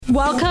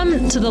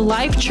Welcome to the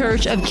Life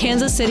Church of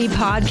Kansas City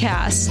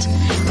podcast.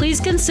 Please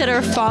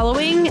consider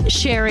following,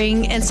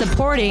 sharing, and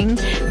supporting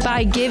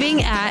by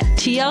giving at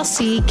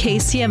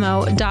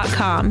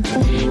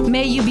tlckcmo.com.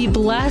 May you be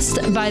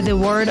blessed by the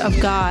word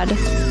of God.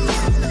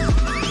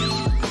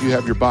 You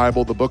have your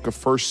Bible, the book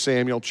of 1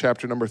 Samuel,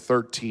 chapter number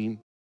 13.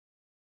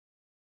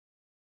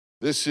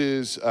 This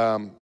is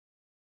a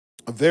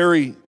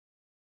very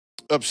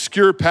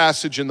obscure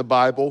passage in the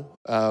Bible,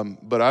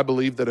 but I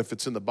believe that if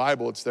it's in the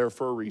Bible, it's there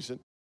for a reason.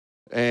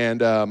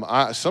 And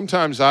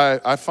sometimes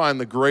I find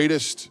the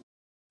greatest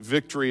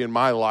victory in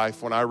my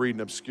life when I read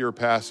an obscure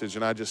passage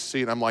and I just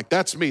see it. I'm like,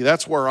 that's me.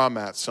 That's where I'm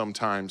at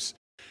sometimes.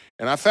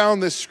 And I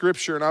found this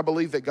scripture, and I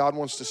believe that God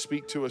wants to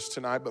speak to us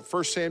tonight. But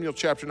 1 Samuel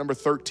chapter number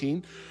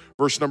 13,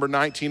 verse number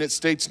 19, it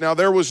states, "Now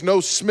there was no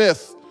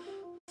smith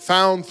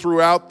found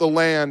throughout the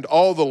land,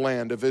 all the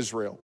land of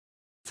Israel.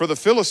 For the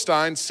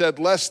Philistines said,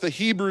 lest the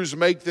Hebrews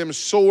make them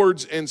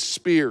swords and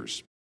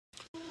spears.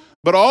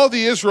 But all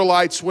the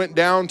Israelites went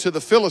down to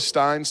the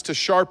Philistines to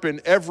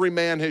sharpen every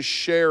man his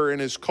share in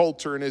his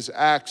coulter and his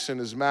axe and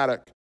his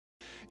mattock.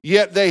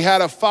 Yet they had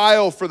a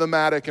file for the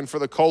mattock and for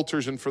the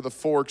coulters and for the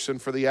forks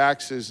and for the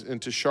axes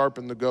and to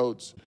sharpen the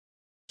goads.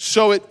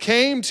 So it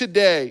came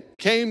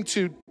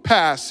to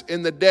pass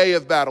in the day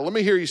of battle." Let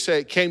me hear you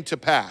say it came to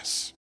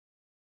pass.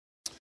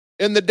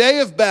 "In the day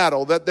of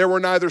battle that there were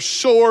neither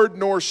sword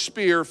nor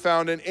spear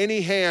found in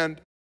any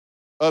hand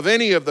of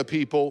any of the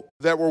people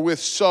that were with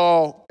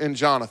Saul and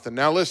Jonathan."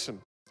 Now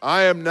listen,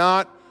 I am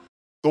not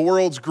the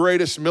world's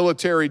greatest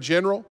military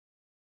general.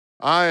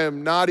 I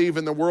am not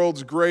even the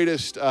world's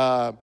greatest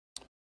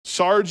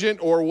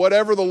sergeant or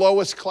whatever the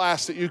lowest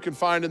class that you can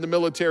find in the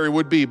military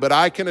would be. But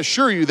I can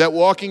assure you that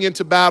walking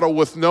into battle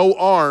with no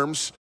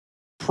arms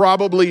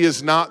probably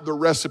is not the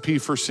recipe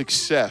for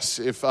success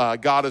if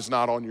God is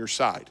not on your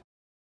side.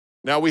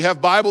 Now we have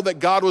Bible that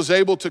God was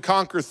able to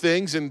conquer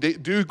things and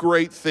do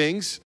great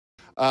things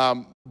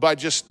by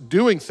just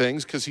doing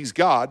things because he's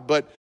God.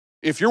 But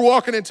if you're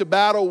walking into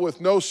battle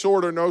with no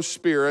sword or no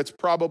spear, it's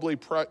probably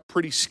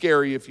pretty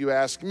scary if you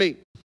ask me.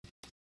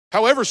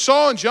 However,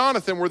 Saul and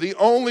Jonathan were the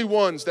only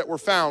ones that were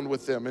found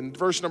with them. In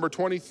verse number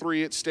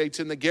 23, it states,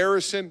 "And the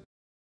garrison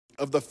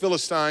of the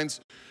Philistines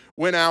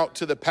went out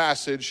to the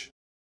passage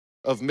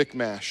of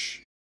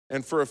Michmash."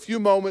 And for a few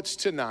moments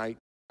tonight,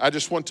 I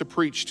just want to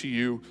preach to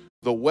you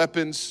the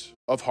weapons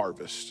of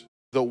harvest.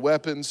 The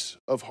weapons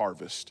of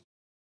harvest.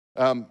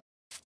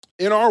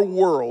 In our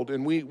world,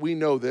 and we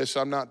know this,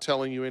 I'm not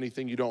telling you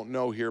anything you don't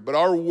know here, but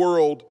our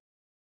world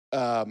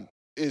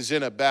is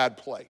in a bad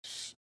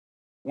place.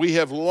 We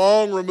have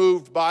long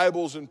removed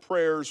Bibles and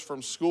prayers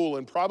from school,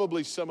 and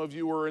probably some of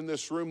you are in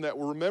this room that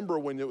will remember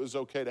when it was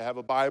okay to have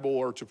a Bible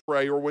or to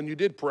pray, or when you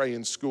did pray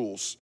in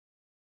schools.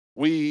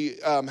 We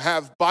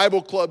have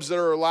Bible clubs that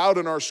are allowed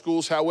in our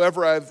schools.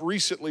 However, I've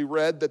recently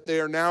read that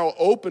they are now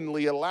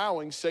openly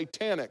allowing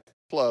satanic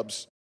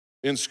clubs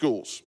in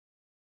schools.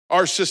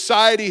 Our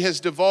society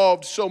has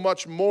devolved so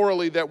much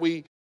morally that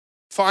we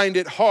find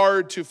it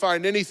hard to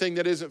find anything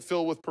that isn't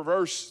filled with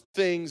perverse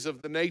things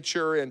of the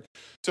nature, and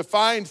to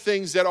find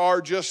things that are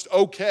just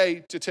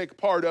okay to take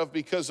part of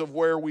because of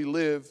where we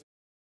live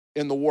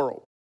in the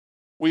world.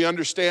 We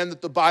understand that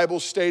the Bible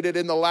stated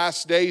in the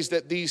last days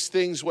that these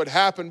things would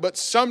happen, but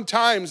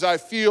sometimes I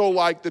feel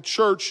like the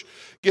church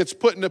gets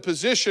put in a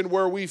position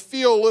where we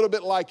feel a little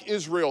bit like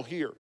Israel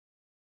here,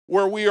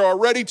 where we are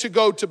ready to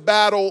go to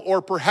battle,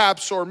 or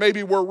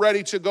maybe we're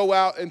ready to go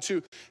out and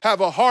to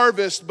have a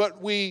harvest,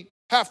 but we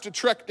have to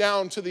trek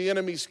down to the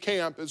enemy's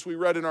camp, as we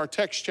read in our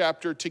text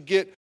chapter, to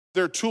get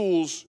their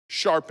tools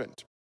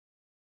sharpened.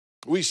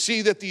 We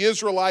see that the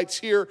Israelites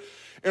here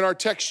in our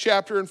text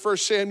chapter in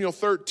 1 Samuel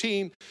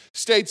 13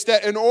 states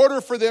that in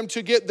order for them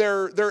to get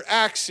their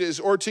axes,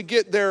 or to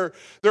get their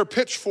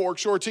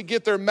pitchforks, or to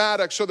get their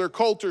mattocks or their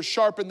coulters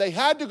sharpened, they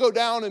had to go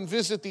down and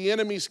visit the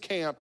enemy's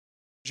camp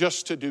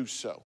just to do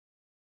so.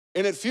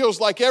 And it feels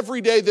like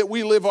every day that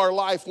we live our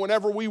life,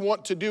 whenever we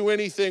want to do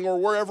anything or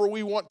wherever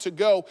we want to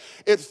go,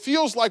 it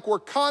feels like we're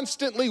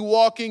constantly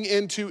walking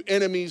into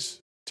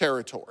enemy's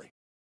territory.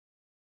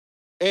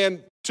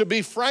 And to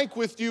be frank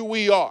with you,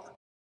 we are.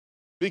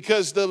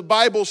 Because the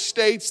Bible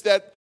states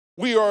that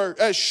we are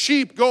as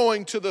sheep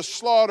going to the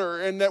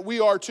slaughter, and that we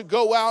are to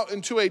go out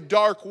into a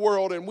dark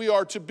world, and we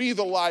are to be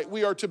the light,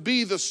 we are to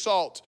be the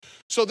salt.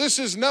 So this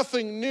is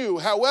nothing new.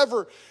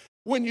 However,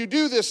 when you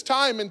do this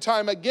time and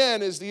time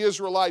again, as the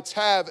Israelites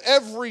have,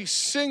 every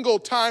single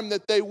time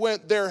that they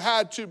went, there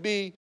had to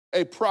be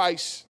a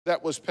price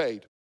that was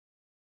paid.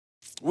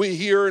 We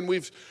hear, and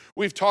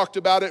we've talked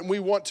about it, and we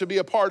want to be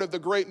a part of the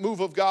great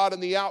move of God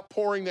and the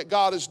outpouring that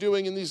God is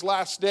doing in these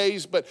last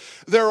days, but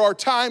there are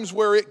times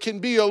where it can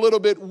be a little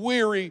bit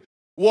weary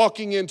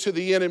walking into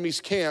the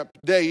enemy's camp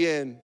day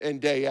in and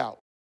day out.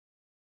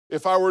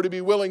 If I were to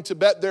be willing to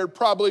bet, there'd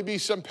probably be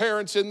some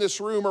parents in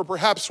this room, or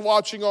perhaps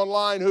watching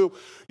online, who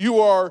you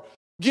are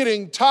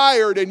getting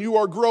tired and you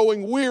are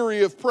growing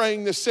weary of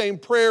praying the same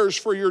prayers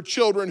for your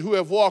children who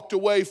have walked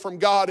away from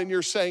God, and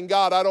you're saying,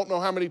 God, I don't know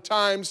how many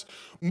times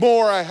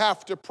more I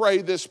have to pray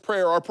this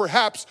prayer. Or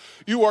perhaps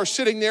you are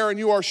sitting there and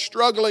you are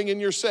struggling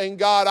and you're saying,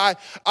 God,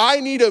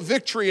 I need a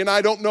victory and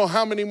I don't know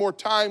how many more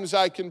times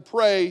I can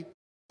pray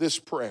this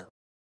prayer.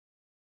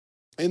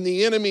 And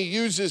the enemy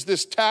uses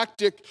this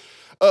tactic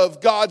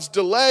of God's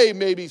delay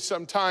maybe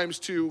sometimes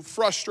to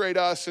frustrate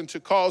us and to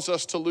cause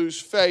us to lose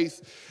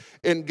faith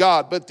in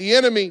God. But the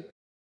enemy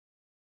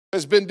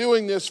has been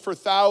doing this for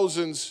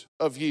thousands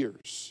of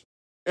years.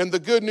 And the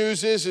good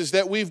news is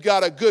that we've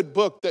got a good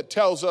book that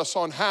tells us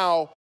on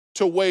how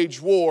to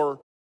wage war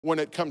when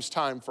it comes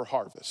time for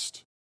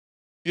harvest.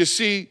 You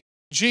see,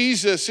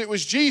 it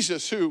was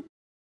Jesus who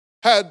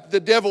had the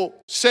devil,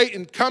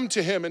 Satan, come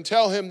to him and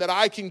tell him that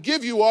I can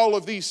give you all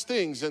of these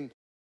things. And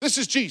this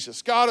is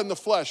Jesus, God in the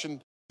flesh.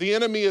 And the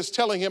enemy is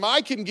telling him,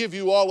 I can give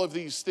you all of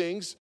these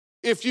things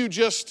if you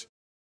just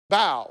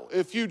bow,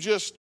 if you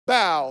just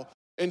bow.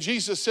 And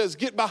Jesus says,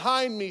 get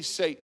behind me,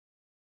 Satan.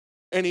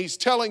 And he's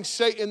telling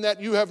Satan that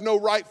you have no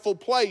rightful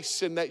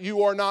place and that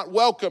you are not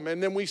welcome.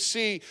 And then we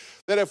see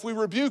that if we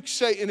rebuke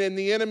Satan, and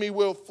the enemy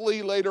will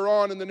flee later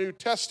on in the New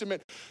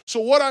Testament.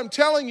 So what I'm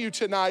telling you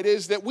tonight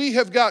is that we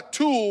have got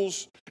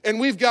tools and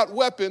we've got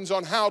weapons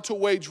on how to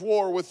wage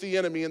war with the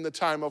enemy in the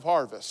time of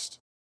harvest.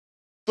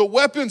 The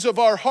weapons of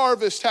our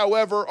harvest,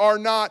 however, are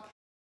not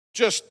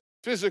just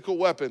physical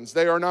weapons.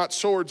 They are not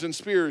swords and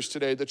spears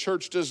today. The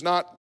church does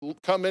not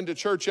come into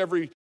church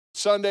every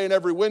Sunday and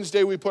every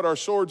Wednesday. We put our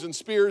swords and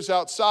spears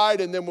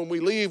outside, and then when we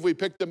leave, we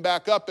pick them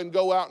back up and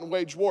go out and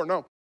wage war.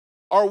 No.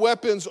 Our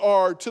weapons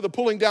are to the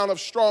pulling down of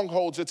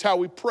strongholds. It's how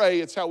we pray.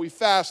 It's how we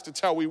fast.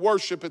 It's how we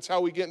worship. It's how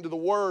we get into the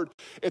Word.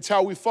 It's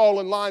how we fall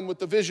in line with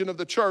the vision of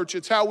the church.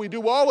 It's how we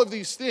do all of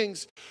these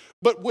things.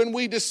 But when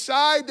we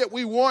decide that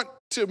we want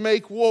to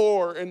make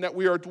war and that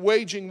we are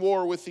waging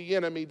war with the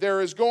enemy,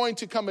 there is going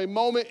to come a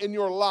moment in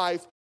your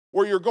life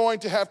where you're going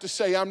to have to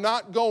say, I'm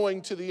not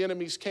going to the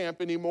enemy's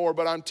camp anymore,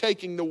 but I'm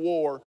taking the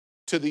war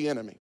to the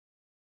enemy.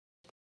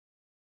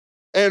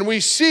 And we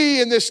see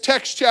in this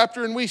text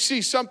chapter, and we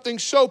see something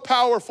so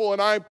powerful,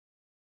 and I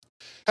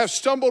have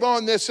stumbled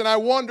on this, and I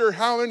wonder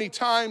how many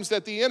times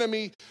that the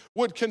enemy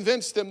would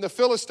convince them, the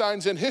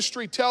Philistines, and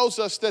history tells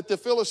us that the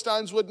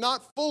Philistines would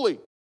not fully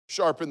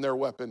sharpen their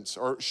weapons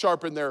or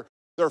sharpen their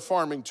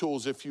farming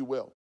tools, if you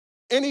will.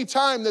 Any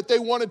time that they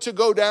wanted to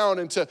go down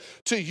and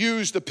to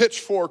use the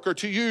pitchfork or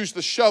to use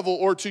the shovel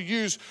or to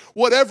use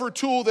whatever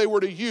tool they were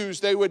to use,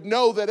 they would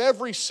know that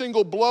every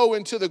single blow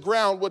into the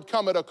ground would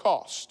come at a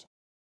cost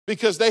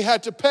because they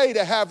had to pay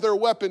to have their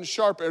weapons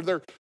sharpened,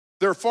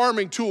 their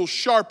farming tools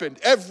sharpened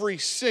every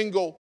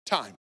single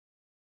time.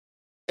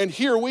 And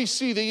here we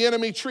see the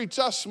enemy treats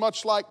us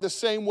much like the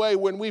same way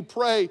when we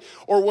pray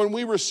or when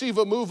we receive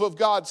a move of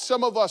God.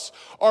 Some of us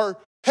are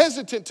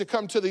hesitant to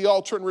come to the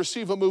altar and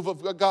receive a move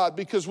of God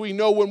because we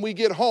know when we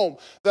get home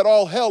that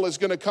all hell is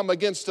going to come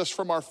against us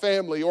from our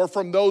family or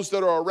from those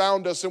that are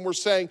around us. And we're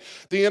saying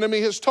the enemy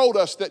has told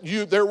us that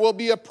there will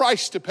be a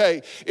price to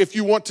pay if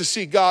you want to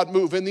see God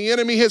move. And the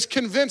enemy has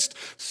convinced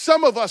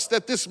some of us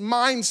that this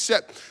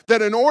mindset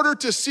that in order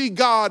to see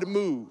God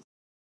move,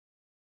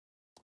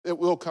 it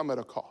will come at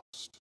a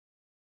cost.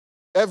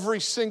 Every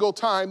single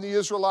time the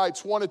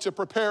Israelites wanted to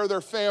prepare their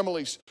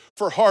families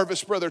for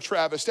harvest, Brother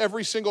Travis,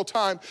 every single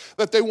time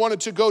that they wanted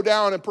to go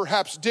down and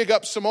perhaps dig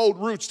up some old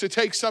roots to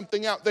take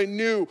something out, they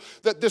knew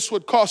that this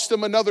would cost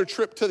them another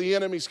trip to the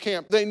enemy's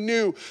camp. They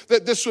knew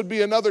that this would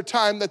be another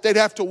time that they'd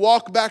have to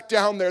walk back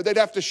down there. They'd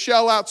have to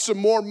shell out some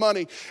more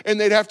money, and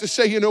they'd have to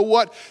say, you know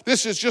what,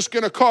 this is just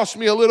going to cost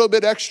me a little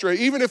bit extra.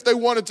 Even if they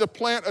wanted to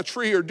plant a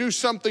tree or do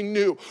something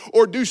new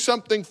or do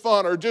something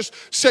fun or just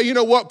say, you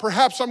know what,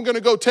 perhaps I'm going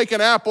to go take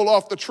an apple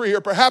off the tree, or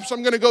perhaps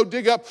I'm going to go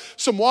dig up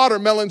some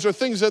watermelons or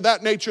things of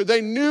that nature.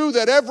 They knew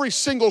that every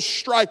single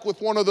strike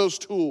with one of those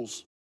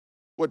tools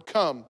would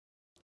come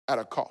at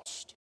a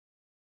cost.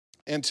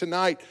 And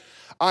tonight,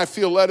 I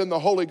feel led in the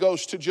Holy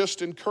Ghost to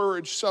just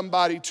encourage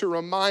somebody to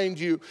remind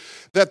you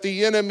that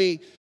the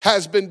enemy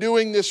has been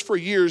doing this for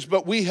years,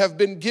 but we have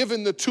been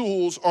given the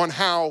tools on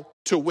how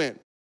to win.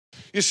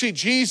 You see,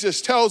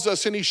 Jesus tells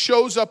us, and he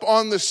shows up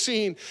on the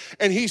scene,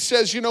 and he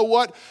says, you know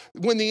what?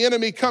 When the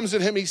enemy comes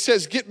at him, he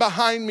says, get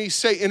behind me,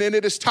 Satan. And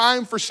it is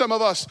time for some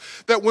of us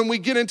that when we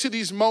get into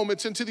these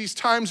moments, into these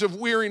times of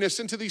weariness,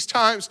 into these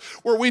times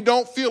where we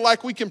don't feel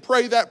like we can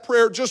pray that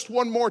prayer just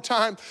one more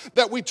time,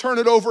 that we turn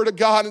it over to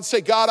God and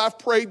say, God, I've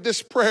prayed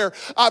this prayer.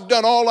 I've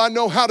done all I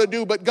know how to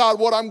do, but God,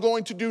 what I'm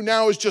going to do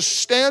now is just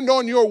stand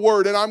on your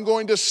word, and I'm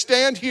going to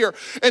stand here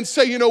and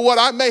say, you know what?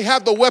 I may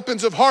have the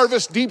weapons of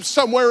harvest deep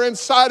somewhere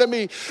inside of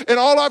me, and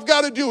all I've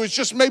got to do is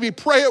just maybe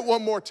pray it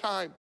one more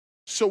time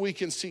so we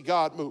can see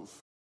God move.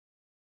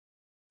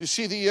 You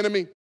see, the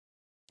enemy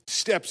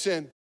steps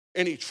in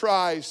and he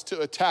tries to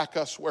attack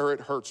us where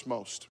it hurts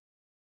most.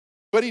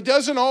 But he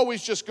doesn't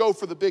always just go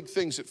for the big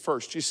things at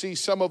first. You see,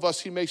 some of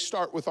us, he may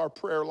start with our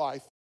prayer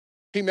life.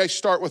 He may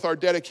start with our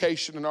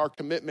dedication and our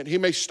commitment. He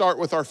may start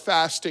with our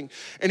fasting,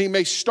 and he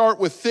may start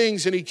with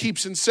things, and he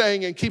keeps on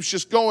saying and keeps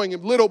just going,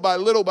 and little by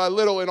little by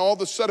little, and all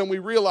of a sudden we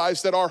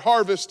realize that our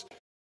harvest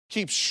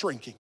keeps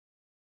shrinking.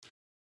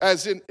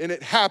 And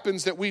it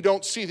happens that we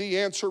don't see the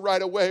answer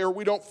right away, or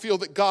we don't feel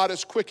that God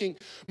is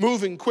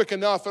moving quick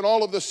enough, and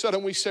all of a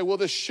sudden we say, well,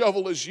 this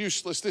shovel is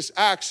useless, this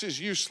axe is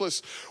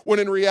useless, when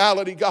in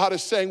reality God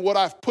is saying, what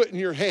I've put in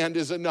your hand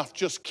is enough,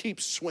 just keep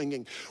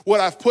swinging.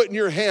 What I've put in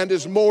your hand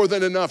is more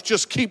than enough,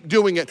 just keep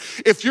doing it.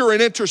 If you're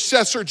an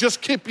intercessor,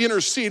 just keep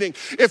interceding.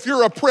 If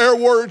you're a prayer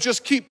warrior,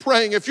 just keep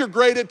praying. If you're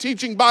great at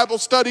teaching Bible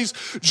studies,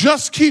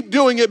 just keep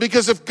doing it,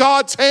 because if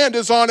God's hand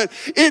is on it,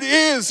 it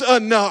is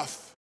enough.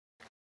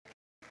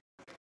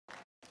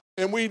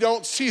 And we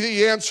don't see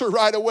the answer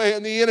right away,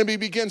 and the enemy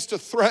begins to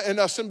threaten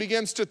us and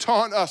begins to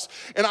taunt us.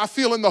 And I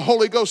feel in the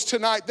Holy Ghost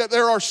tonight that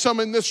there are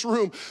some in this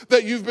room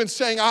that you've been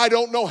saying, I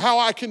don't know how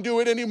I can do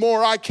it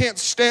anymore. I can't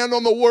stand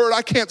on the word.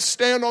 I can't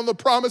stand on the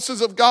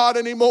promises of God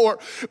anymore.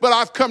 But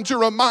I've come to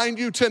remind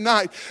you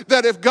tonight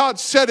that if God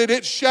said it,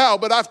 it shall.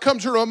 But I've come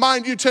to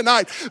remind you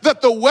tonight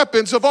that the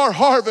weapons of our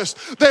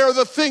harvest, they are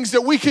the things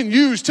that we can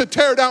use to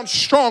tear down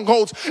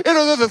strongholds. And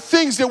are the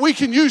things that we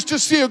can use to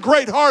see a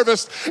great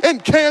harvest in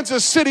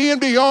Kansas City and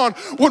beyond,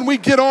 when we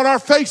get on our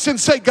face and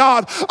say,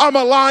 God, I'm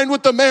aligned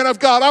with the man of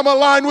God. I'm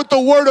aligned with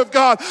the word of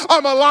God.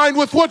 I'm aligned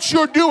with what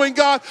you're doing,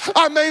 God.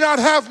 I may not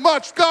have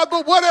much, God,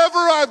 but whatever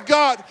I've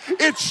got,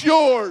 it's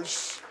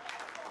yours.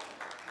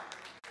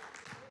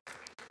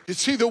 You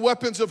see, the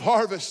weapons of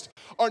harvest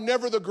are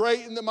never the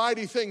great and the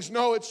mighty things.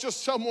 No, it's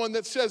just someone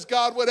that says,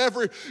 God,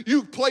 whatever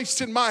you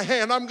placed in my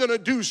hand, I'm going to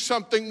do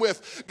something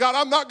with. God,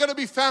 I'm not going to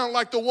be found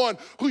like the one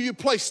who you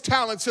placed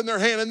talents in their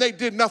hand and they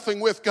did nothing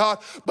with, God,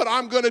 but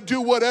I'm going to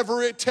do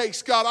whatever it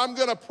takes, God. I'm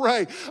going to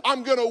pray.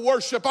 I'm going to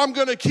worship. I'm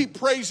going to keep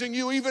praising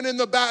you even in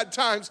the bad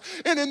times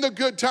and in the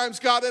good times,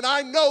 God. And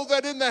I know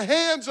that in the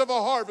hands of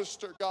a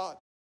harvester, God,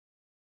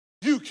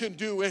 you can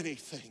do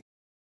anything.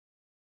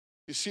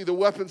 You see, the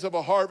weapons of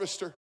a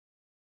harvester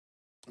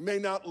may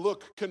not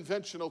look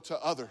conventional to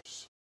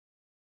others.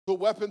 The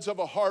weapons of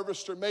a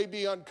harvester may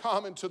be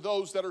uncommon to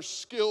those that are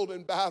skilled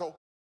in battle,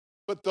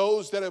 but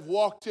those that have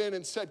walked in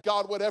and said,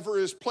 God, whatever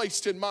is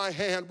placed in my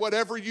hand,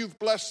 whatever you've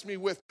blessed me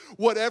with,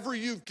 whatever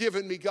you've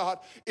given me, God,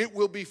 it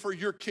will be for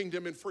your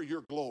kingdom and for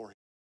your glory.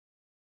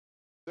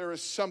 There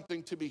is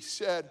something to be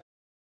said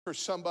for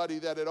somebody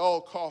that at all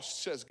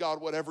costs says,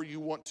 God, whatever you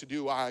want to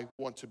do, I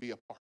want to be a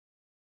part.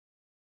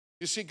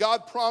 You see,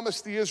 God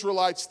promised the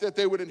Israelites that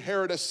they would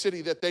inherit a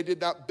city that they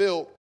did not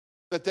build,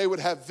 that they would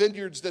have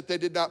vineyards that they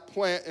did not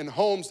plant, and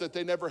homes that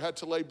they never had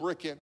to lay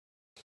brick in.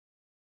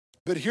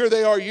 But here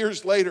they are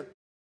years later,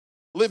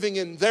 living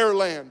in their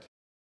land,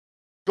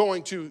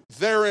 going to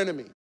their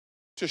enemy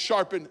to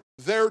sharpen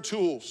their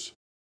tools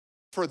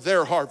for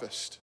their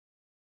harvest.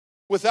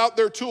 Without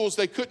their tools,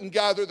 they couldn't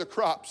gather the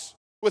crops.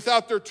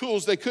 Without their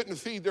tools, they couldn't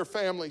feed their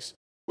families.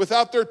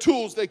 Without their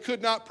tools, they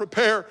could not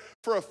prepare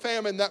for a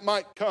famine that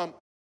might come.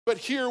 But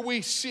here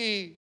we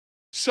see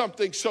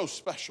something so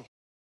special.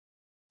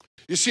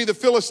 You see, the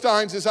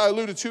Philistines, as I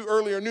alluded to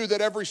earlier, knew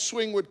that every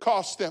swing would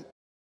cost them.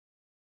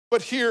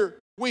 But here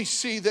we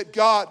see that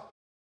God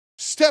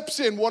steps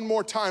in one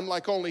more time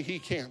like only he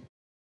can.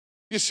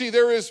 You see,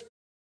 there is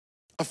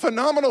a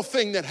phenomenal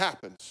thing that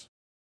happens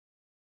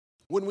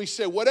when we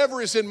say, whatever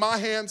is in my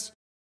hands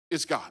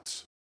is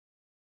God's.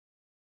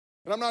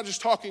 And I'm not just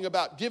talking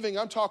about giving,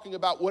 I'm talking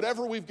about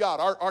whatever we've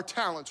got, our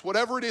talents,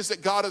 whatever it is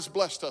that God has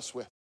blessed us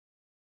with.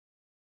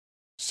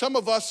 Some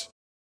of us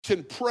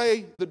can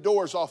pray the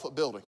doors off a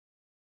building.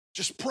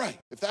 Just pray.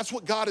 If that's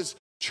what God has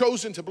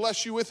chosen to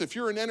bless you with, if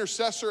you're an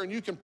intercessor and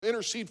you can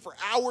intercede for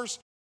hours,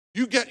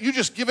 you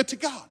just give it to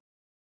God.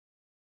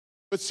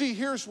 But see,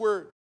 here's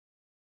where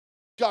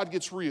God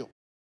gets real.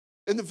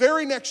 In the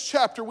very next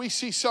chapter, we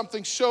see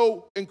something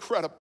so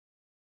incredible.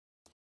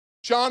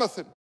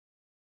 Jonathan,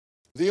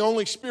 the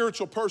only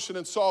spiritual person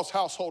in Saul's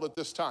household at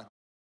this time,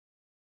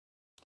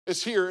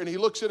 is here, and he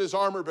looks at his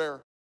armor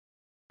bearer,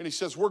 and he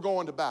says, we're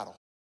going to battle.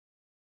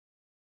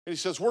 And he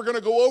says, we're going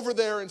to go over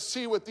there and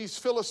see what these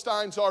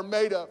Philistines are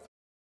made of.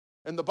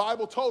 And the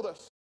Bible told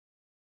us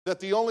that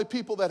the only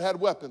people that had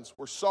weapons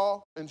were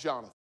Saul and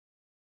Jonathan.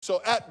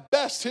 So at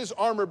best, his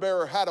armor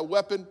bearer had a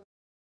weapon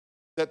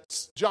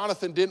that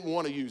Jonathan didn't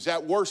want to use.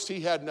 At worst,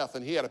 he had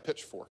nothing. He had a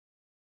pitchfork.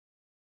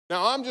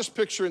 Now, I'm just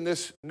picturing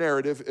this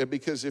narrative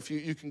because if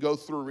you can go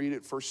through and read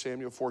it, 1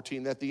 Samuel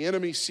 14, that the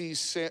enemy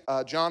sees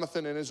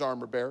Jonathan and his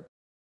armor bearer.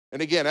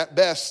 And again, at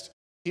best,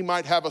 he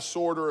might have a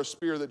sword or a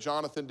spear that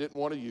Jonathan didn't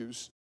want to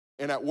use.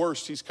 And at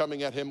worst, he's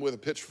coming at him with a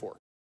pitchfork.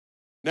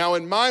 Now,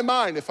 in my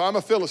mind, if I'm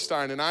a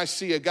Philistine and I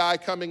see one guy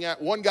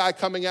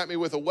coming at me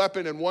with a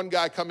weapon and one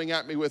guy coming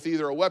at me with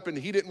either a weapon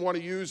he didn't want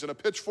to use and a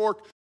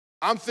pitchfork,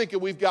 I'm thinking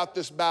we've got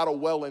this battle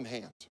well in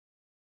hand.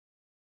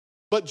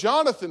 But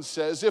Jonathan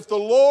says, if the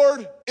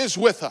Lord is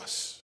with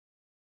us,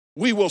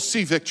 we will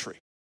see victory.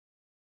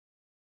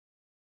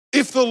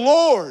 If the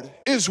Lord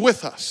is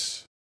with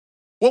us,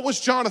 What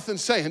was Jonathan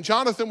saying?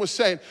 Jonathan was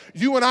saying,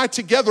 you and I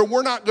together,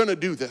 we're not going to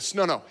do this.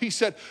 No. He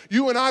said,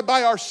 you and I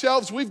by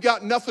ourselves, we've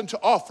got nothing to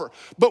offer.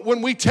 But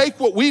when we take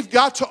what we've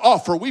got to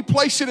offer, we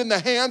place it in the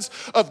hands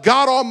of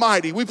God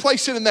Almighty. We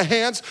place it in the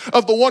hands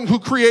of the one who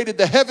created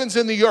the heavens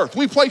and the earth.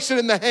 We place it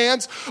in the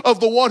hands of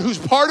the one who's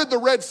parted the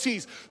Red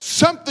Seas.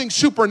 Something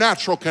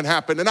supernatural can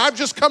happen. And I've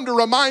just come to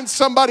remind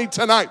somebody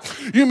tonight,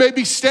 you may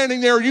be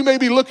standing there, you may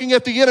be looking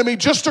at the enemy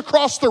just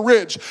across the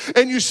ridge,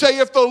 and you say,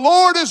 if the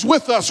Lord is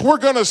with us, we're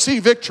going to see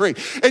victory.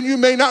 And you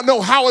may not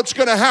know how it's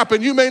going to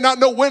happen. You may not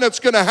know when it's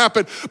going to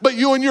happen. But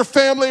you and your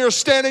family are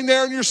standing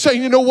there and you're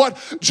saying, you know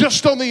what?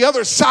 Just on the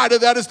other side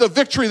of that is the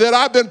victory that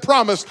I've been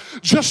promised.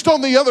 Just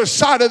on the other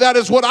side of that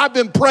is what I've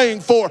been praying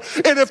for.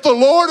 And if the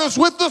Lord is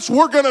with us,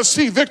 we're going to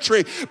see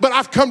victory. But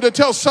I've come to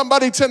tell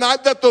somebody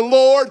tonight that the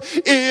Lord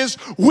is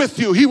with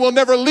you. He will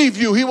never leave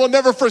you. He will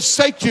never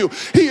forsake you.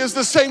 He is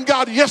the same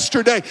God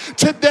yesterday,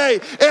 today,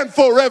 and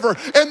forever.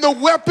 And the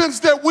weapons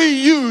that we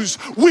use,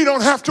 we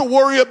don't have to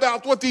worry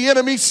about what the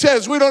enemy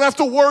says. We don't have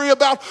to worry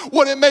about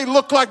what it may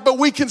look like, but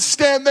we can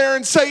stand there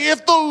and say,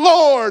 if the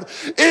Lord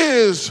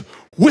is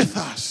with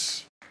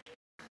us.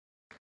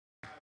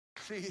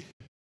 See,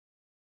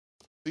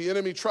 the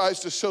enemy tries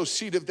to sow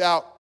seed of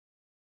doubt,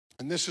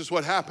 and this is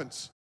what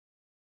happens.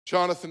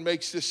 Jonathan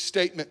makes this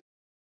statement,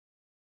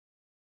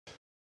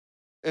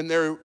 and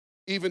they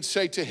even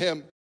say to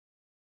him,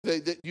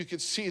 that you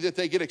could see that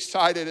they get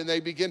excited and they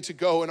begin to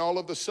go, and all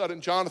of a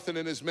sudden Jonathan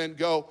and his men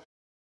go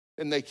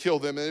and they kill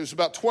them. And there's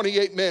about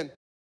 28 men,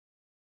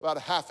 about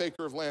a half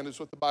acre of land is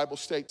what the Bible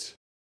states.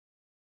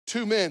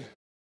 2 men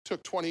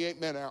took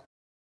 28 men out.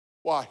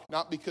 Why?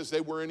 Not because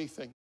they were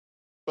anything,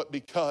 but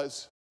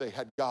because they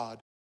had God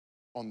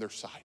on their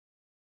side.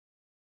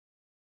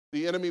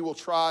 The enemy will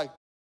try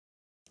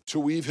to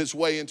weave his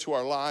way into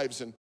our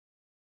lives and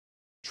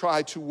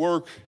try to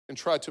work and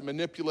try to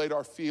manipulate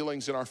our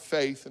feelings and our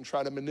faith and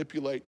try to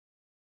manipulate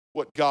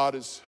what God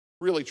is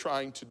really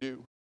trying to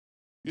do.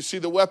 You see,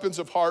 the weapons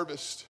of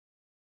harvest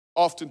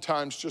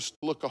oftentimes just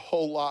look a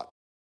whole lot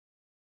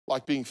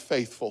like being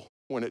faithful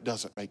when it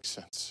doesn't make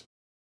sense.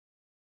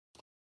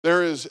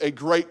 There is a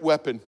great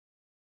weapon,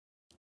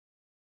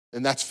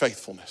 and that's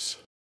faithfulness.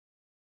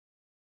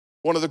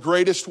 One of the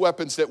greatest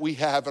weapons that we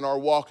have in our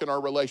walk and our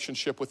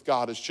relationship with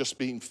God is just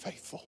being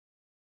faithful.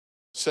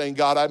 Saying,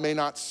 God, I may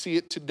not see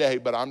it today,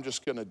 but I'm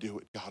just going to do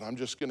it, God. I'm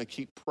just going to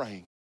keep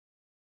praying.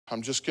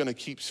 I'm just going to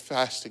keep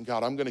fasting,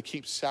 God. I'm going to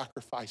keep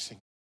sacrificing.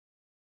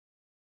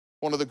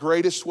 One of the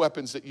greatest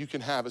weapons that you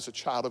can have as a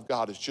child of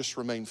God is just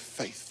remain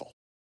faithful.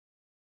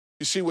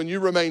 You see, when you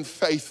remain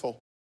faithful,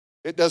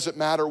 it doesn't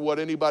matter what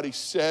anybody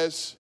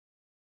says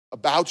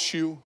about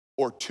you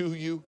or to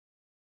you,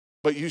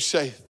 but you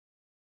say,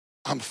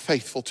 I'm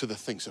faithful to the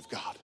things of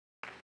God.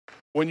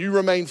 When you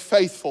remain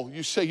faithful,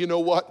 you say, you know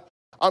what?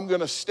 I'm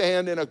going to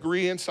stand in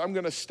agreement. I'm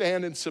going to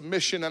stand in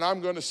submission, and I'm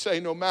going to say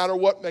no matter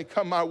what may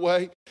come my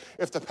way,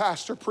 if the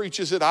pastor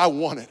preaches it, I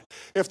want it.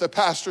 If the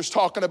pastor's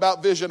talking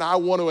about vision, I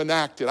want to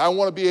enact it. I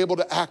want to be able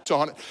to act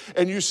on it.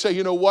 And you say,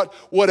 you know what?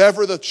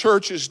 Whatever the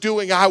church is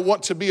doing, I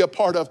want to be a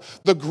part of.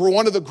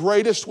 One of the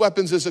greatest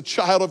weapons as a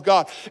child of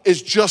God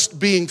is just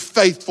being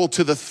faithful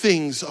to the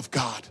things of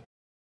God.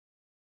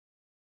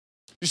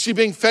 You see,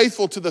 being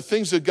faithful to the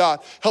things of God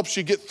helps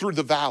you get through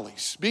the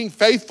valleys. Being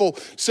faithful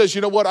says,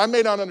 you know what, I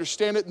may not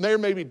understand it, and there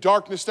may be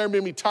darkness, there may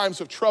be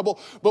times of trouble,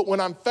 but when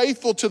I'm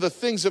faithful to the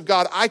things of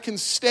God, I can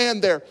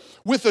stand there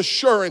with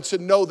assurance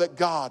and know that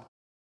God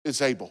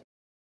is able.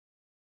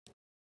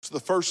 So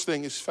the first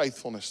thing is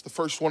faithfulness.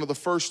 One of the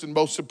first and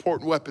most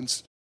important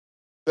weapons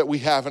that we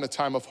have in a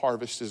time of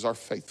harvest is our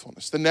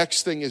faithfulness. The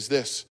next thing is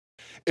this,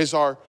 is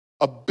our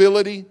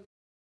ability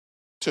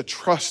to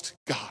trust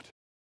God.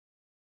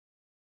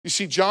 You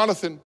see,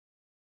 Jonathan,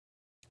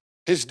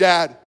 his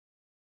dad,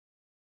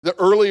 the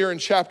earlier in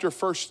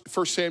First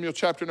Samuel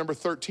chapter number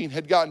 13,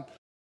 had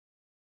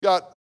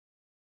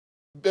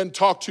been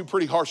talked to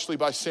pretty harshly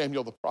by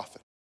Samuel the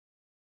prophet.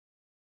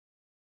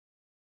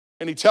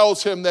 And he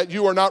tells him that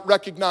you are not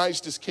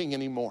recognized as king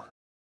anymore.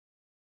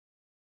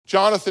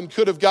 Jonathan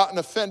could have gotten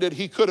offended.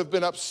 He could have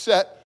been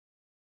upset.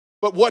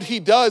 But what he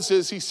does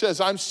is he says,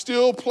 I'm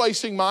still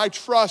placing my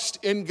trust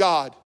in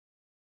God,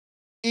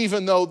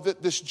 even though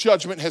this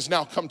judgment has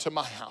now come to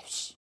my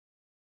house.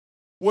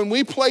 When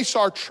we place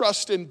our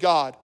trust in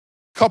God,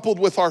 coupled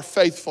with our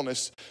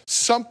faithfulness,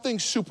 something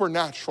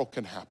supernatural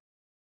can happen.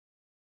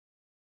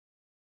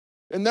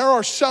 And there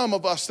are some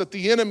of us that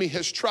the enemy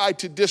has tried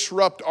to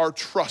disrupt our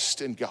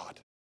trust in God.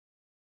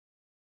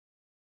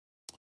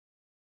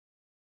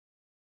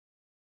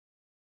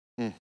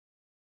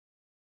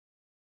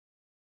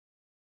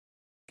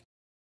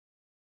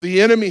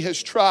 The enemy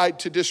has tried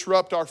to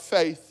disrupt our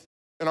faith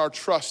and our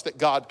trust that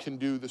God can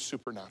do the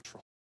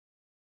supernatural.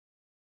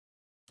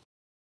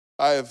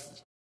 I have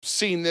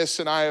seen this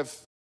and I have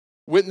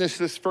witnessed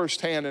this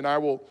firsthand, and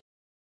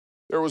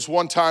there was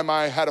one time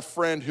I had a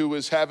friend who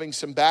was having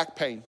some back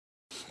pain.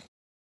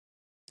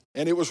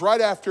 And it was right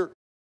after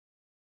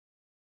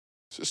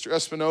Sister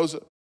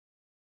Espinoza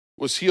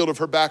was healed of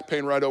her back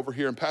pain right over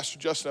here. And Pastor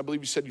Justin, I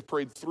believe you said you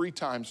prayed 3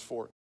 times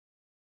for it.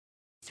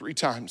 3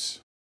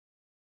 times.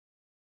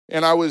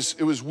 And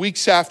it was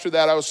weeks after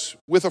that. I was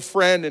with a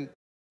friend and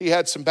he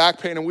had some back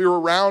pain and we were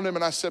around him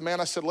and I said,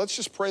 let's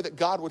just pray that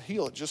God would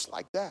heal it just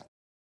like that.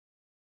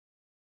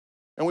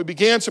 And we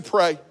began to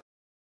pray.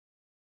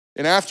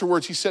 And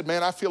afterwards he said,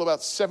 I feel about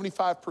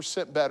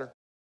 75% better.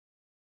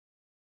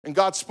 And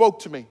God spoke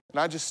to me and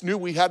I just knew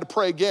we had to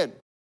pray again.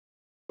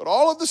 But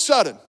all of a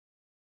sudden,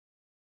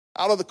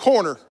 out of the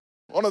corner,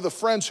 one of the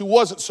friends who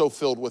wasn't so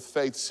filled with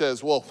faith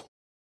says, well,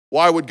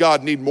 why would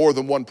God need more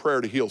than one prayer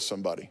to heal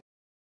somebody?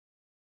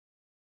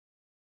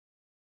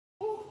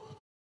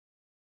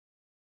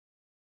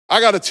 I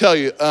got to tell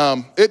you,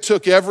 it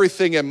took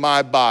everything in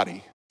my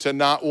body to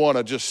not want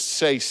to just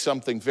say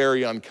something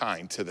very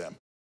unkind to them.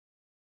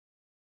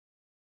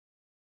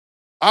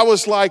 I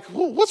was like,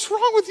 well, what's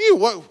wrong with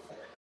you?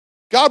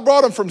 God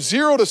brought him from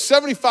 0 to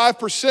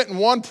 75% in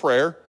one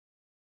prayer.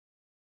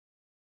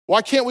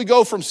 Why can't we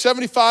go from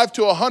 75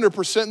 to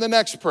 100% in the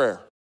next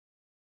prayer?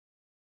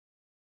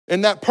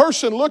 And that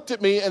person looked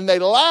at me and they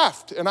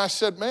laughed. And I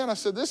said,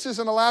 this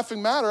isn't a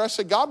laughing matter. I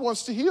said, God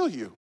wants to heal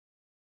you.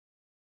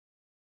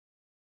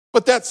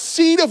 But that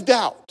seed of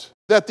doubt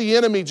that the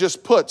enemy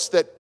just puts,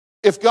 that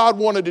if God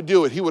wanted to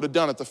do it, he would have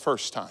done it the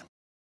first time.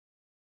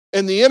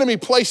 And the enemy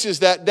places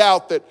that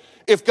doubt that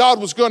if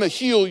God was going to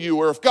heal you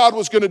or if God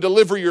was going to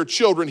deliver your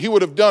children, he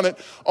would have done it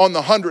on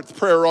the 100th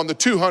prayer, on the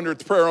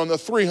 200th prayer, on the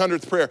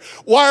 300th prayer.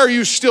 Why are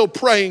you still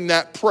praying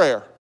that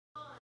prayer?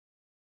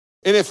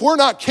 And if we're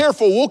not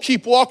careful, we'll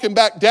keep walking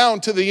back down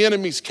to the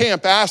enemy's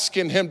camp,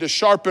 asking him to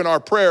sharpen our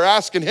prayer,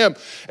 asking him.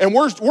 And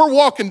we're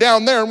walking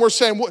down there and we're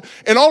saying,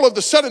 and all of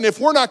a sudden, if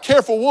we're not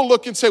careful, we'll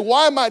look and say,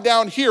 why am I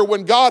down here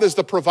when God is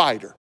the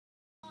provider?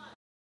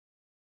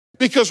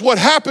 Because what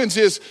happens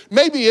is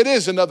maybe it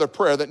is another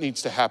prayer that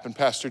needs to happen,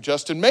 Pastor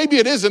Justin. Maybe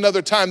it is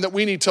another time that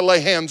we need to lay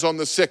hands on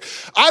the sick.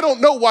 I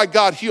don't know why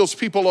God heals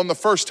people on the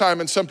first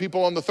time and some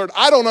people on the third.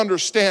 I don't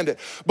understand it.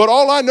 But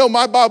all I know,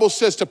 my Bible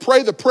says to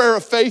pray the prayer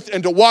of faith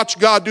and to watch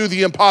God do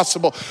the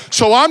impossible.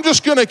 So I'm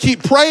just going to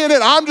keep praying it.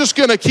 I'm just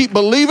going to keep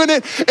believing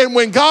it. And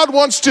when God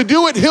wants to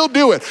do it, he'll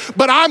do it.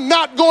 But I'm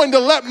not going to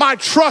let my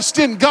trust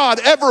in God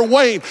ever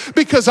wane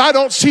because I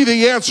don't see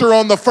the answer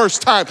on the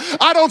first time.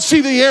 I don't see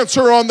the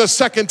answer on the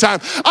second time.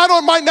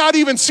 Might not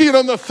even see it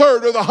on the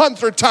 3rd or the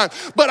 100th time,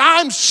 but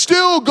I'm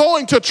still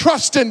going to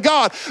trust in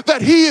God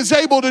that he is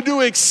able to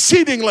do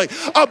exceedingly,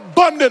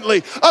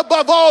 abundantly,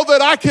 above all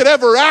that I could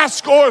ever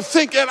ask or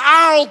think, and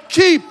I'll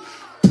keep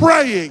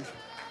praying.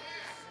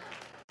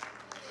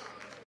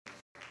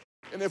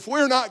 And if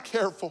we're not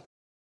careful,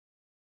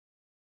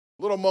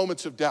 little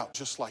moments of doubt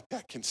just like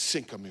that can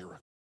sink a miracle.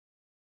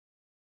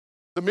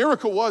 The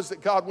miracle was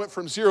that God went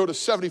from 0 to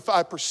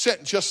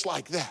 75% just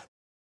like that.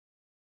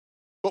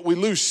 But we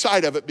lose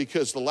sight of it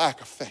because of the lack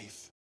of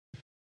faith.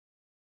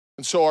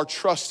 And so our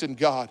trust in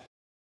God,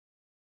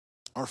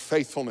 our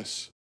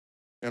faithfulness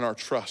and our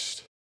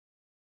trust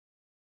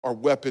are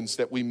weapons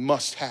that we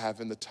must have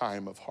in the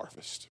time of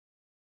harvest.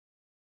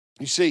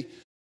 You see,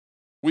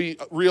 we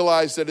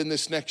realize that in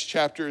this next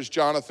chapter, as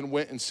Jonathan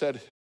went and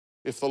said,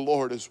 if the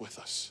Lord is with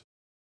us,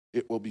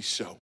 it will be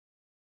so.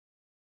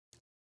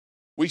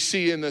 We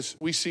see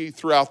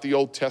throughout the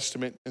Old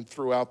Testament and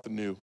throughout the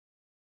New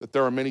that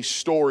there are many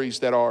stories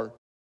that are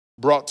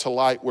brought to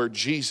light where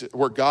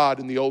God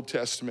in the Old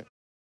Testament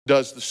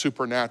does the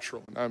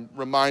supernatural. And I'm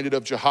reminded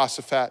of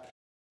Jehoshaphat,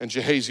 and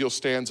Jehaziel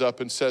stands up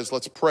and says,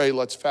 let's pray,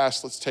 let's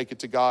fast, let's take it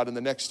to God. And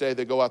the next day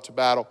they go out to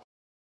battle,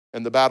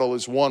 and the battle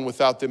is won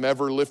without them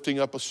ever lifting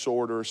up a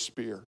sword or a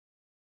spear.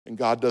 And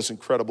God does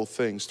incredible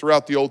things.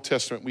 Throughout the Old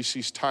Testament, we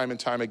see time and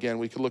time again.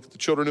 We can look at the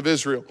children of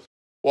Israel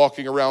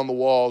walking around the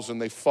walls and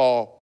they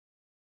fall.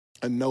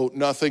 And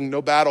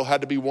no battle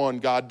had to be won.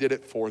 God did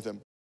it for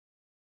them.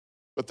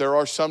 But there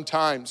are some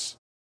times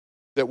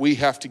that we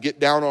have to get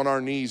down on our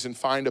knees and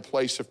find a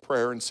place of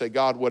prayer and say,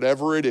 God,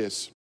 whatever it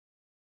is,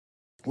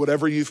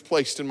 whatever you've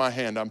placed in my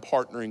hand, I'm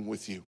partnering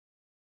with you.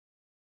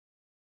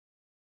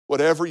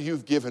 Whatever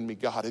you've given me,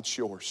 God, it's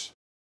yours.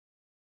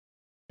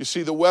 You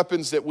see, the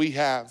weapons that we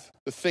have,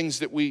 the things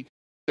that we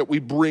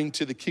bring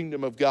to the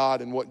kingdom of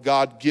God and what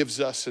God gives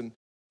us and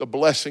the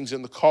blessings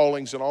and the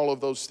callings and all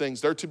of those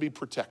things, they're to be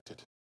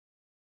protected.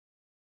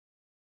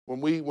 When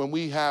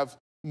we have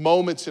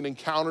moments and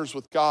encounters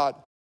with God,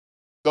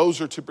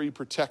 those are to be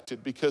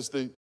protected because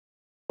the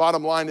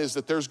bottom line is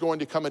that there's going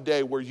to come a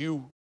day where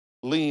you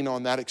lean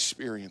on that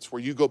experience,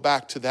 where you go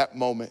back to that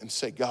moment and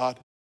say, God,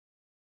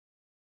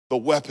 the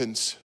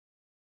weapons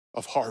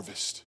of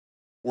harvest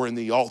were in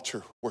the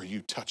altar where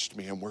you touched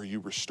me and where you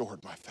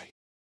restored my faith.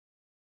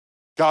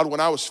 God, when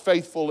I was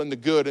faithful in the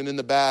good and in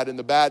the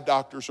bad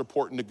doctor's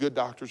report and the good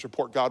doctor's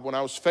report, God, when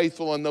I was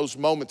faithful in those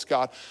moments,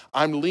 God,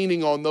 I'm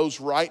leaning on those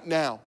right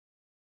now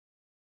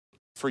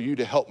for you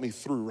to help me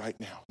through right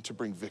now to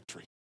bring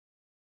victory.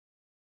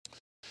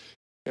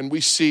 And we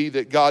see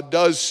that God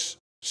does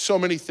so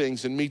many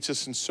things and meets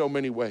us in so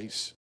many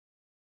ways.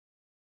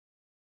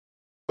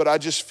 But I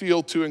just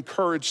feel to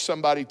encourage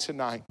somebody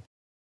tonight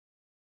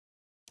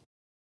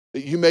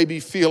That you may be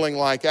feeling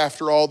like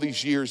after all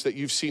these years that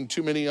you've seen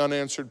too many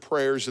unanswered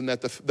prayers and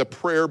that the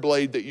prayer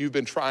blade that you've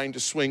been trying to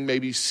swing may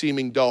be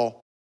seeming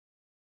dull.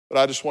 But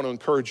I just want to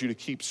encourage you to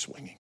keep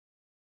swinging.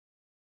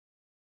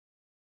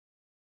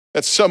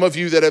 That some of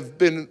you that have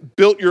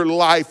built your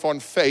life on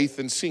faith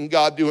and seen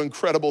God do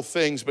incredible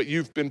things, but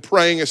you've been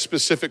praying a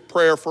specific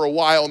prayer for a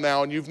while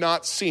now and you've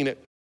not seen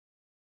it.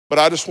 But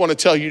I just want to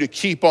tell you to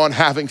keep on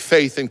having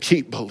faith and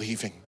keep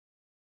believing.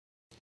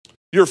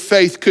 Your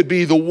faith could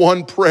be the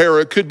one prayer.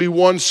 It could be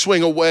one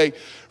swing away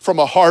from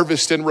a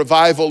harvest and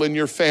revival in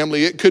your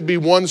family. It could be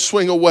one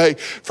swing away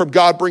from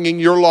God bringing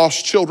your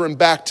lost children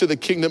back to the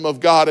kingdom of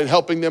God and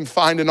helping them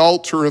find an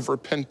altar of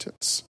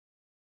repentance.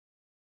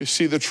 You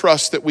see, the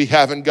trust that we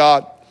have in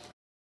God,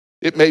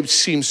 it may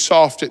seem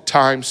soft at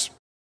times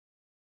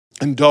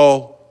and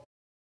dull.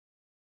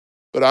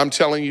 But I'm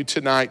telling you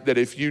tonight that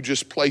if you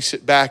just place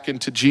it back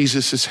into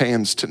Jesus'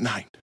 hands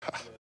tonight,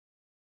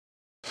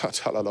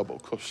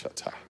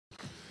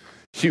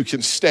 you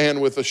can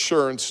stand with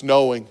assurance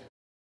knowing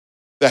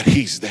that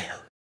He's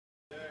there.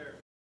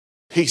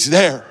 He's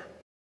there.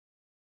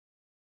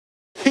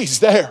 He's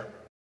there.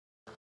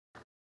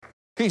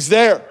 He's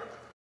there.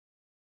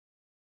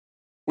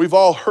 We've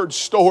all heard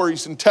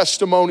stories and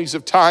testimonies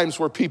of times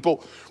where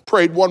people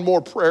prayed one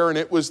more prayer and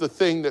it was the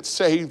thing that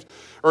saved,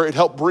 or it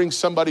helped bring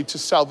somebody to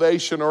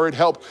salvation, or it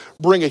helped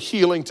bring a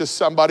healing to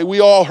somebody.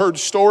 We all heard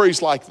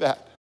stories like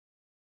that.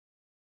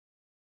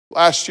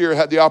 Last year I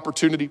had the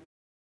opportunity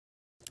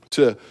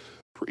to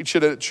preach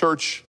it at a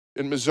church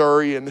in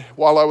Missouri, and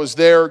while I was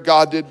there,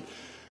 God did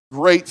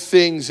great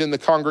things in the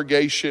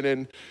congregation,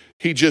 and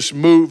He just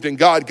moved, and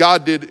God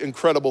did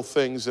incredible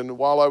things. And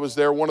while I was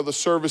there, one of the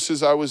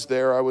services I was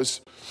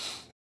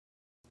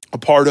a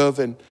part of,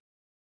 and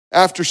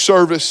after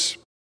service,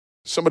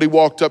 somebody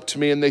walked up to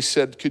me and they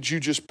said, "Could you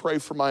just pray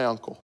for my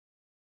uncle?"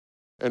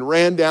 And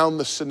ran down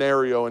the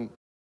scenario. And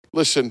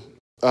listen,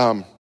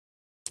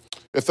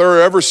 if there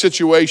are ever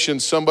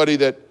situations somebody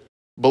that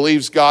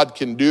believes God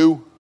can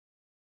do,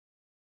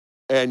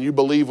 and you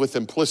believe with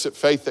implicit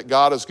faith that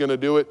God is going to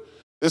do it,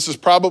 this is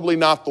probably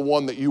not the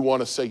one that you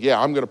want to say, yeah,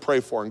 I'm going to pray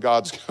for and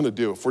God's going to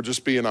do, if we're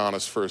just being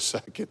honest for a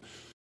second.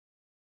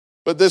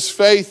 But this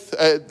faith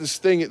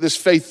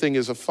thing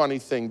is a funny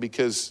thing,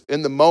 because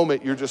in the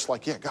moment you're just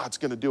like, yeah, God's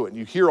going to do it. And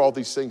you hear all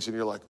these things and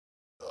you're like,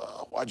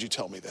 why'd you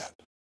tell me that?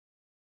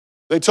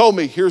 They told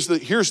me, here's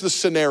the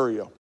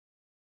scenario.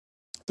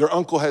 Their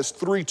uncle has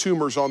 3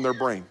 tumors on their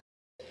brain.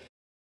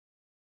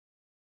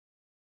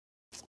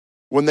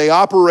 When they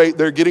operate,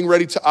 they're getting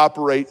ready to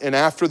operate, and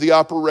after the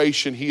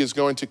operation, he is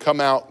going to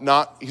come out,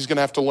 he's going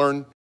to have to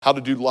learn how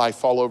to do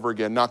life all over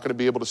again. Not going to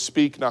be able to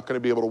speak, not going to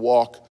be able to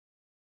walk,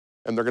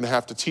 and they're going to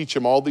have to teach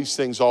him all these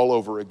things all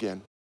over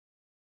again.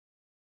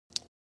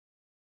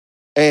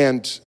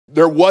 And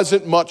there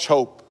wasn't much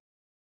hope,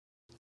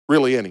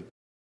 really any.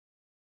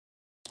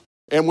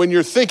 And when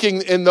you're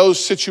thinking in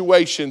those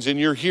situations and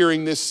you're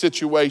hearing this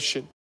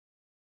situation,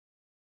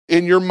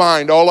 in your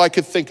mind, all I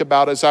could think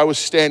about as I was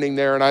standing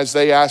there and as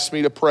they asked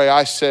me to pray,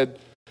 I said,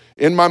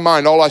 in my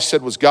mind, all I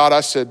said was, God,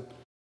 I said,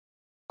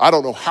 I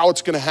don't know how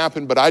it's going to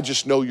happen, but I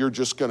just know you're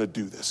just going to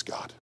do this,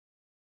 God.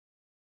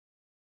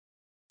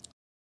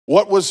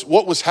 What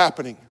was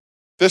happening?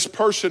 This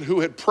person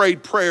who had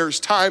prayed prayers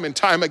time and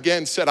time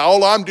again said,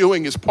 all I'm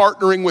doing is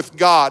partnering with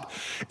God,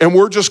 and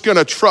we're just going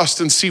to trust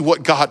and see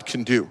what God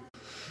can do.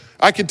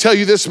 I can tell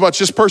you this much.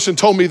 This person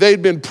told me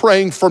they'd been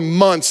praying for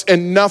months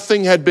and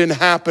nothing had been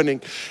happening.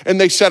 And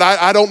they said,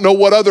 I don't know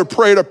what other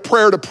prayer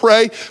to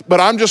pray, but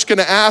I'm just going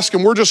to ask,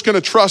 and we're just going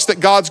to trust that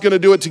God's going to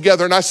do it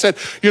together. And I said,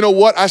 you know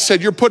what? I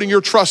said, you're putting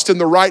your trust in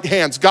the right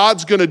hands.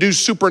 God's going to do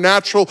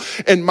supernatural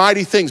and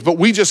mighty things, but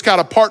we just got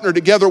to partner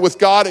together with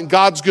God, and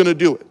God's going to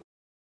do it.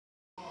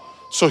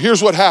 So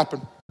here's what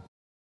happened.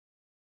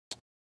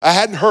 I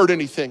hadn't heard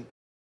anything.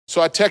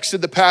 So I texted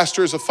the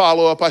pastor as a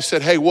follow-up. I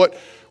said, hey, what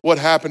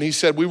happened? He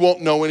said, we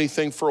won't know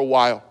anything for a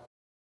while.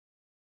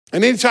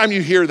 And anytime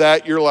you hear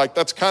that, you're like,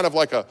 that's kind of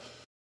like a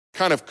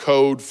kind of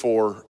code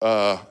for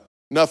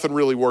nothing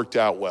really worked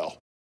out well.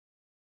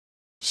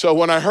 So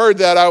when I heard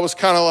that, I was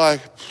kind of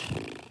like,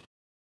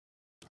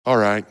 all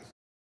right.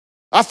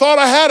 I thought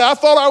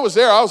I was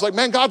there. I was like,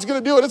 man, God's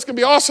going to do it. It's going to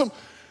be awesome.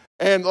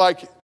 And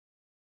like,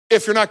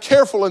 if you're not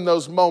careful in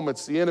those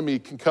moments, the enemy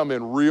can come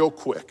in real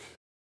quick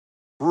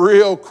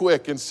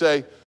and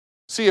say,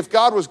 see, if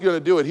God was going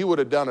to do it, he would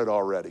have done it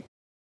already.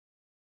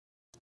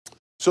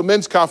 So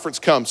men's conference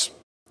comes,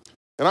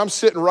 and I'm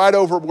sitting right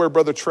over where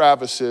Brother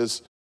Travis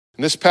is,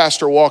 and this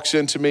pastor walks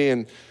into me,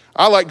 and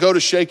I go to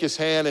shake his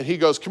hand, and he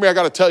goes, come here, I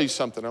got to tell you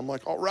something. I'm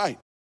like, all right.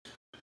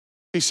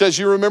 He says,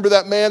 you remember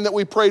that man that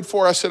we prayed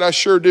for? I said, I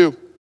sure do.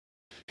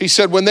 He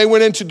said, when they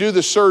went in to do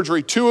the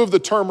surgery, 2 of the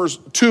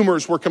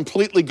tumors were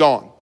completely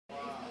gone.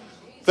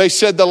 They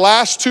said the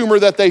last tumor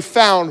that they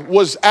found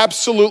was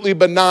absolutely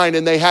benign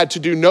and they had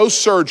to do no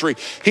surgery.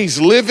 He's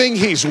living,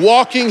 he's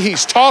walking,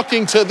 he's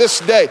talking to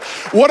this day.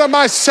 What am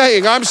I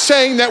saying? I'm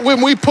saying that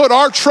when we put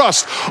our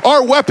trust,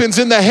 our weapons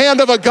in the hand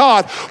of a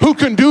God who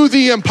can do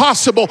the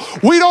impossible,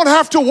 we don't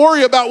have to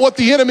worry about what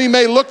the enemy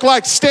may look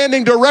like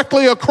standing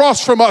directly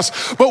across from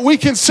us. But we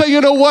can say, you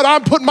know what?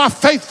 I'm putting my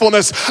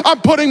faithfulness, I'm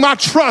putting my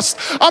trust,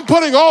 I'm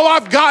putting all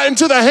I've got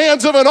into the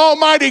hands of an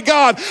almighty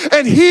God,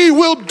 and he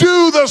will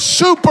do the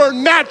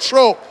supernatural.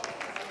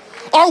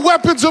 Our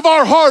weapons of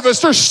our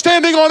harvest are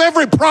standing on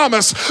every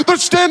promise. They're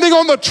standing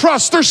on the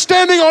trust. They're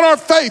standing on our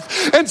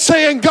faith and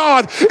saying,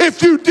 God,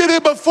 if you did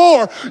it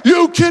before,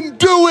 you can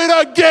do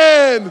it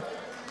again.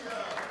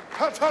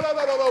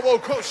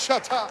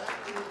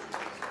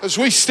 As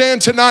we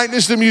stand tonight and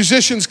as the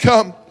musicians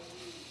come,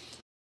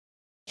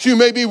 you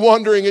may be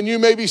wondering and you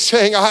may be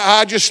saying,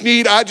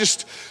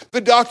 the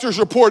doctor's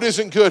report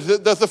isn't good.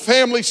 The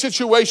family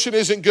situation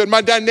isn't good.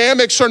 My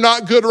dynamics are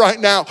not good right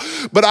now.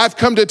 But I've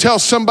come to tell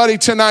somebody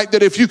tonight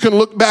that if you can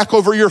look back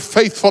over your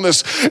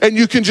faithfulness and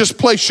you can just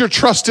place your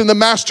trust in the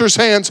Master's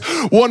hands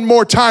one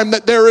more time,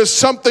 that there is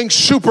something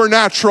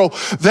supernatural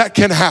that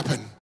can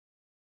happen.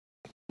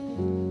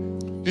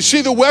 You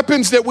see, the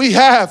weapons that we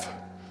have,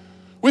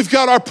 we've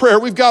got our prayer,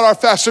 we've got our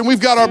fasting,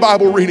 we've got our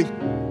Bible reading.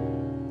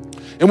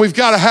 And we've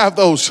got to have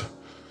those.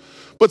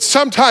 But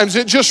sometimes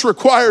it just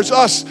requires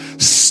us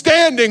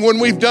standing when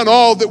we've done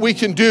all that we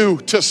can do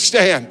to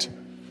stand.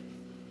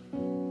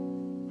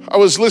 I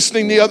was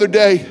listening the other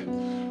day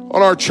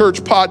on our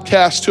church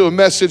podcast to a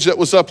message that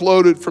was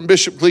uploaded from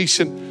Bishop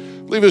Gleason.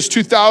 I believe it was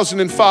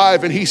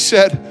 2005, and he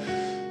said,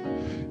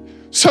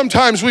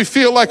 sometimes we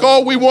feel like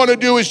all we want to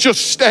do is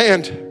just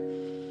stand.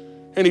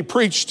 And he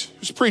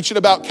was preaching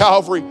about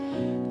Calvary,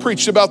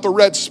 preached about the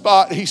red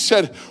spot. He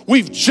said,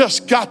 we've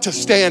just got to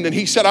stand. And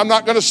he said, I'm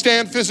not going to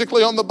stand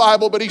physically on the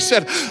Bible, but he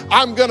said,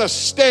 I'm going to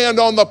stand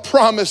on the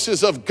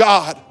promises of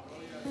God.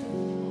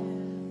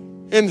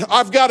 And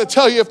I've got to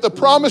tell you, if the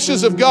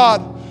promises of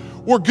God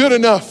were good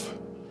enough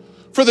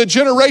for the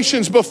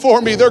generations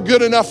before me, they're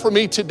good enough for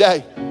me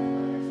today.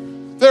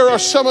 There are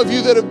some of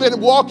you that have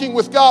been walking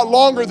with God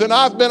longer than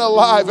I've been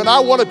alive. And I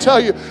want to tell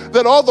you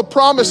that all the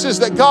promises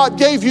that God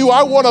gave you,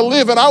 I want to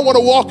live and I want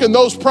to walk in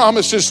those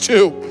promises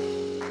too.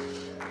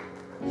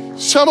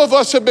 Some of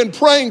us have been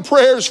praying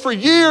prayers for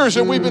years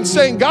and we've been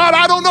saying, God,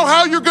 I don't know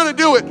how you're going to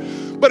do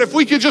it. But if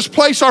we could just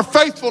place our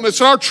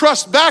faithfulness and our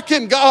trust back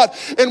in God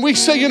and we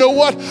say, you know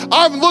what?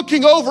 I'm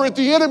looking over at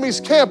the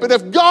enemy's camp, and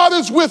if God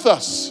is with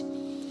us,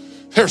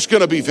 there's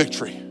going to be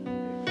victory.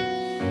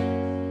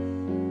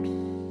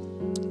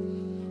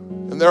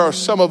 And there are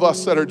some of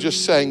us that are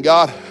just saying,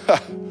 God,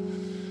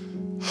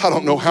 I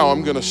don't know how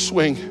I'm going to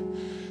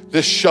swing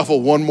this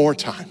shovel one more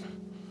time.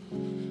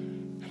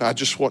 And I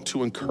just want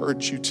to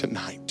encourage you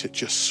tonight to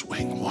just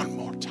swing one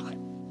more time.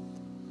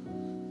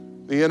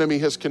 The enemy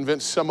has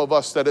convinced some of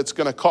us that it's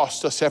going to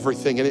cost us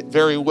everything, and it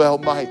very well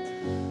might,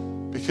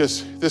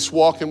 because this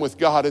walking with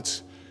God,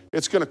 it's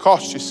going to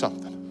cost you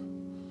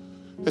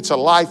something. It's a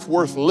life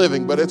worth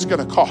living, but it's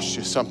going to cost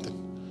you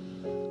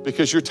something,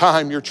 because your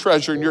time, your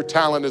treasure, and your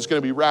talent is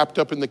going to be wrapped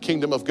up in the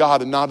kingdom of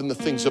God and not in the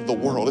things of the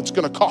world. It's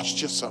going to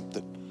cost you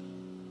something.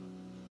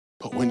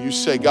 But when you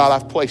say, God,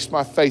 I've placed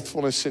my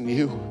faithfulness in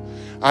you,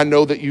 I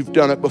know that you've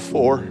done it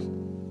before,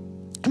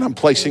 and I'm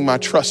placing my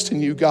trust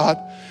in you, God.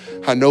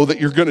 I know that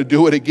you're going to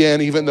do it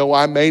again, even though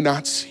I may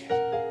not see it.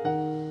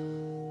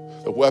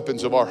 The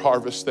weapons of our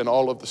harvest then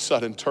all of a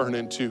sudden turn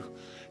into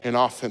an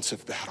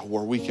offensive battle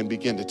where we can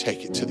begin to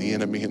take it to the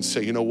enemy and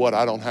say, you know what?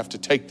 I don't have to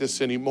take this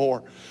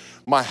anymore.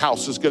 My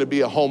house is going to be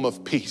a home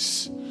of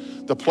peace.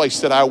 The place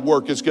that I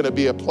work is going to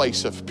be a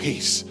place of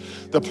peace.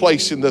 The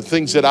place and the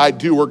things that I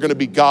do are going to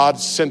be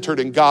God-centered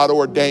and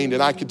God-ordained.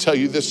 And I can tell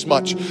you this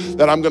much,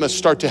 that I'm going to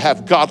start to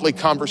have godly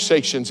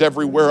conversations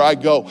everywhere I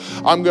go.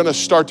 I'm going to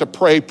start to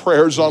pray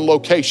prayers on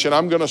location.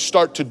 I'm going to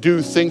start to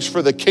do things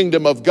for the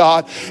kingdom of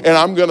God. And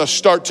I'm going to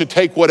start to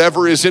take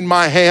whatever is in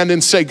my hand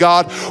and say,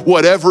 God,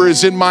 whatever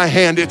is in my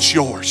hand, it's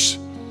yours.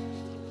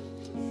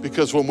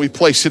 Because when we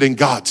place it in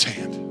God's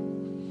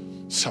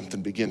hand,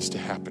 something begins to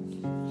happen.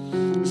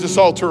 As this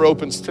altar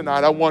opens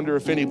tonight, I wonder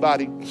if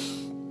anybody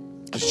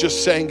is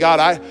just saying,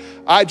 God,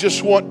 I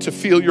just want to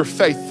feel your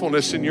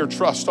faithfulness and your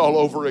trust all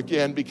over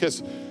again,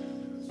 because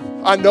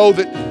I know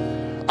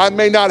that I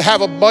may not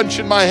have a bunch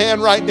in my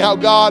hand right now,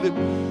 God,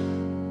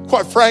 and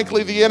quite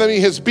frankly, the enemy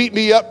has beat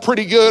me up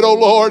pretty good, oh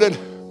Lord, and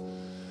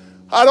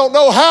I don't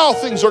know how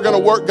things are going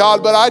to work,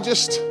 God, but I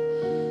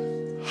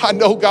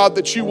know, God,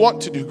 that you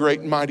want to do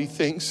great and mighty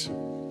things.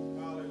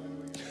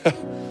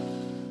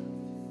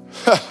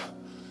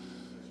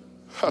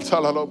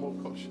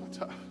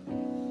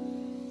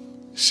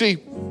 See,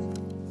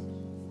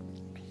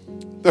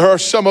 there are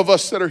some of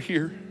us that are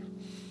here.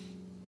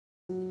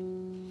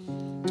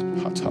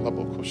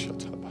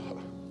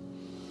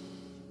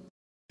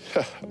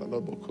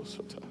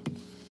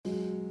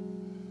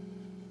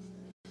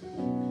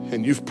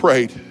 And you've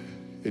prayed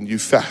and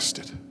you've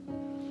fasted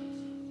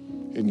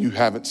and you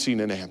haven't seen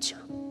an answer.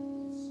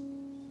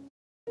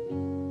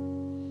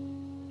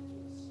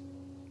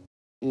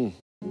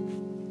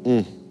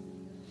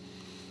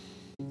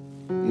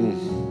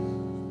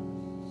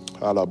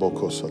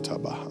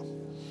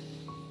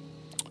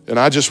 And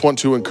I just want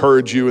to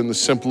encourage you in the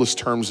simplest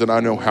terms that I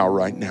know how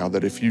right now,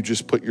 that if you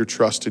just put your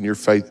trust and your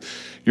faith,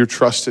 your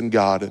trust in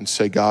God and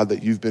say, God,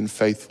 that you've been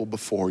faithful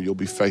before, you'll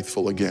be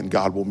faithful again.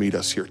 God will meet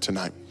us here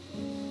tonight.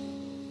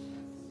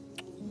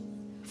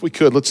 If we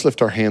could, let's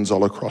lift our hands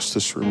all across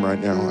this room right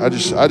now. I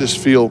just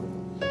feel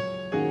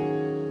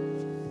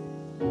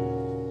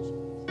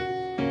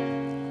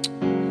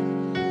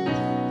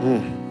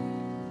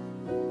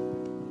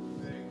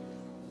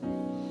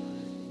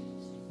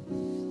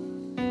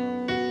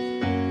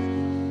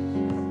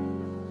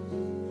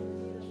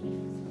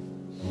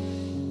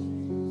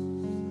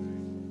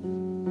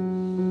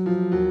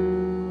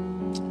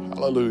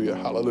hallelujah,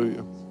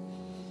 hallelujah.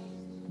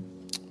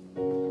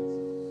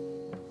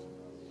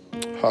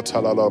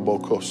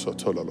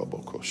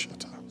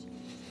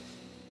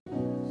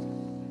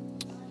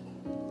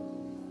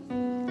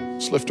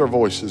 Let's lift our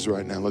voices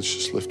right now. Let's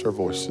just lift our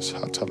voices.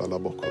 God,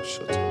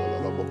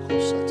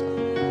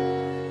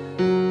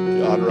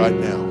 right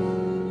now.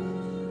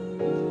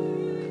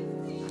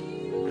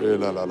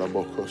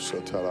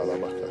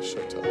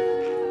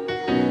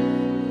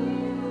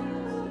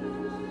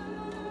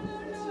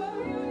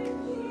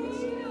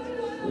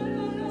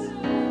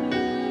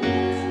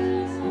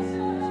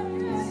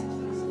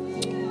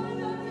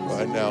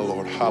 Right now,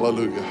 Lord.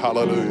 Hallelujah,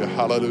 hallelujah,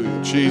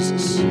 hallelujah.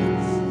 Jesus.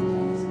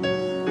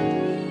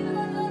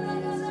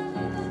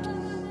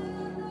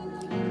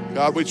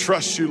 God, we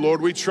trust you,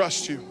 Lord. We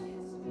trust you.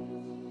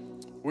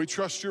 We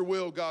trust your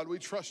will, God. We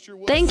trust your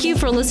will. Thank you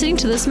for listening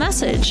to this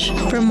message.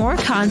 For more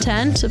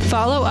content,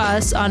 follow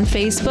us on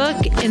Facebook,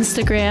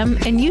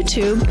 Instagram, and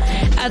YouTube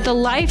at The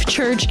Life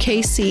Church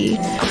KC.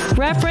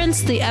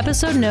 Reference the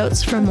episode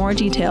notes for more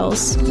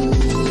details.